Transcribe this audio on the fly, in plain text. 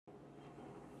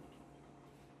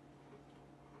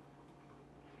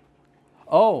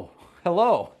Oh,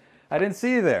 hello. I didn't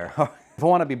see you there. If I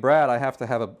want to be Brad, I have to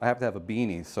have a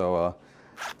beanie. So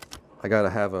I gotta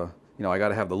have a, I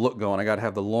gotta have the look going. I gotta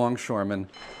have the longshoreman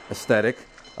aesthetic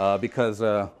because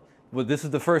well, this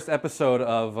is the first episode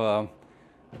of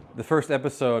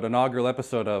inaugural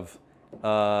episode of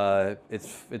it's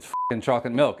f***ing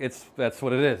chocolate milk. That's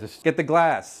what it is. Just get the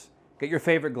glass. Get your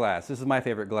favorite glass. This is my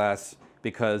favorite glass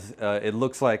because it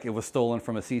looks like it was stolen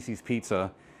from a Cece's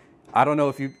Pizza. I don't know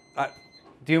if you.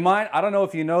 Do you mind? I don't know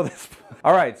if you know this.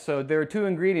 All right, so there are two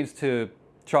ingredients to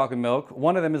chocolate milk.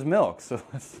 One of them is milk. So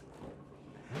let's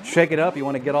shake it up. You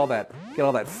want to get all that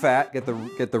fat. Get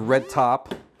the red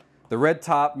top. The red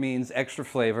top means extra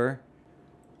flavor.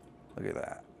 Look at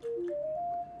that.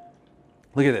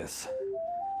 Look at this.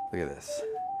 Look at this.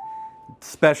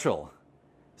 Special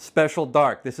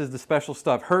dark. This is the special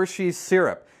stuff. Hershey's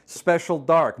syrup. Special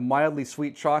dark, mildly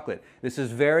sweet chocolate. This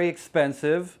is very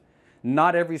expensive.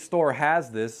 Not every store has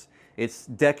this. It's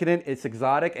decadent, it's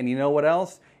exotic, and you know what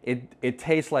else? It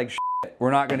tastes like shit.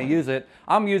 We're not gonna use it.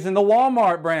 I'm using the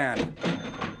Walmart brand.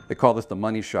 They call this the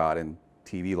money shot in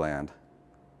TV land.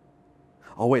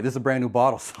 Oh wait, this is a brand new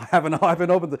bottle, so I haven't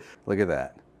opened the, look at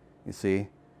that. You see?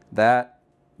 That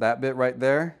bit right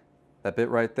there,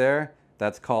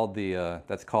 that's called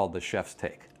the chef's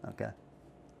take. Okay.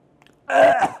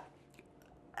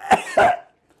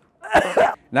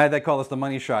 Now they call us the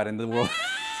money shot in the world.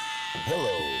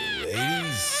 Hello,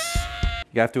 ladies.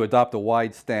 You have to adopt a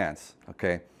wide stance,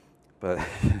 okay? But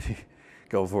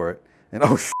go for it. And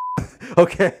oh,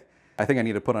 okay. I think I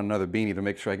need to put on another beanie to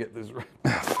make sure I get this right.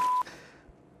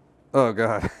 Oh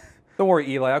God. Don't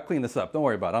worry, Eli. I'll clean this up. Don't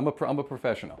worry about it. I'm a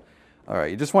professional. All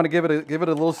right. You just want to give it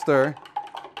a little stir.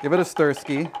 Give it a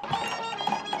stir-ski.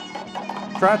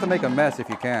 Try not to make a mess if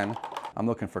you can. I'm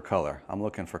looking for color.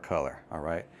 All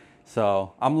right.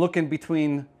 So I'm looking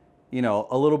between,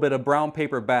 a little bit of brown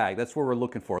paper bag. That's what we're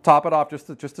looking for. Top it off just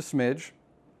a smidge.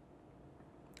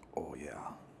 Oh yeah.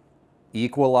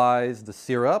 Equalize the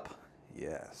syrup.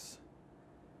 Yes.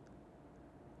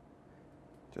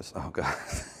 Just, oh God.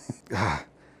 God.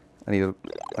 I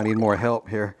need more help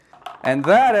here. And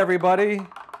that, everybody,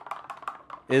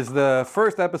 is the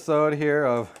first episode here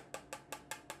of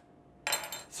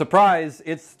surprise.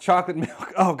 It's chocolate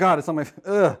milk. Oh God, it's on my.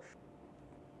 Ugh.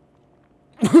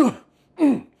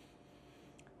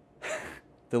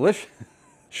 Delicious.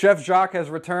 Chef Jock has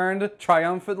returned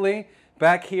triumphantly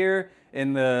back here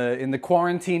in the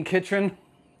quarantine kitchen.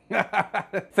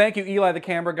 Thank you, Eli, the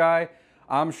camera guy.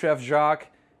 I'm Chef Jock,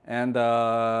 and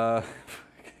go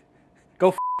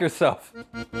f yourself.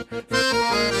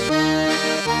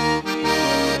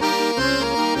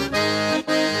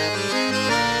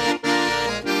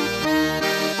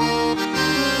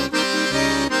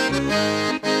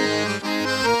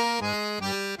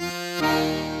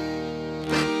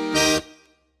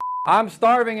 I'm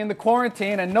starving in the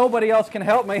quarantine and nobody else can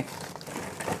help me.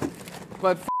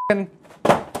 But f***ing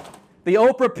the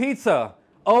Oprah pizza.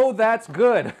 Oh, that's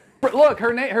good. Look,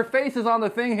 her face is on the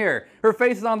thing here. Her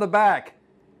face is on the back.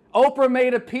 Oprah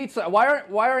made a pizza. Why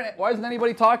isn't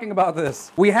anybody talking about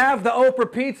this? We have the Oprah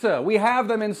pizza. We have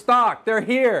them in stock. They're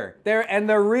here.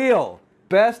 They're real.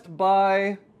 Best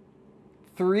by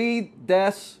 3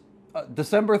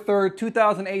 December 3rd,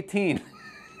 2018.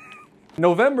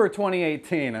 November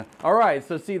 2018. All right,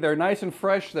 so see, they're nice and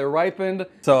fresh, they're ripened.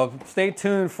 So stay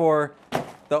tuned for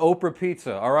the Oprah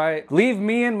pizza, all right? Leave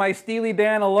me and my Steely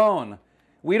Dan alone.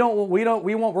 We're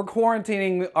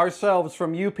quarantining ourselves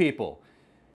from you people.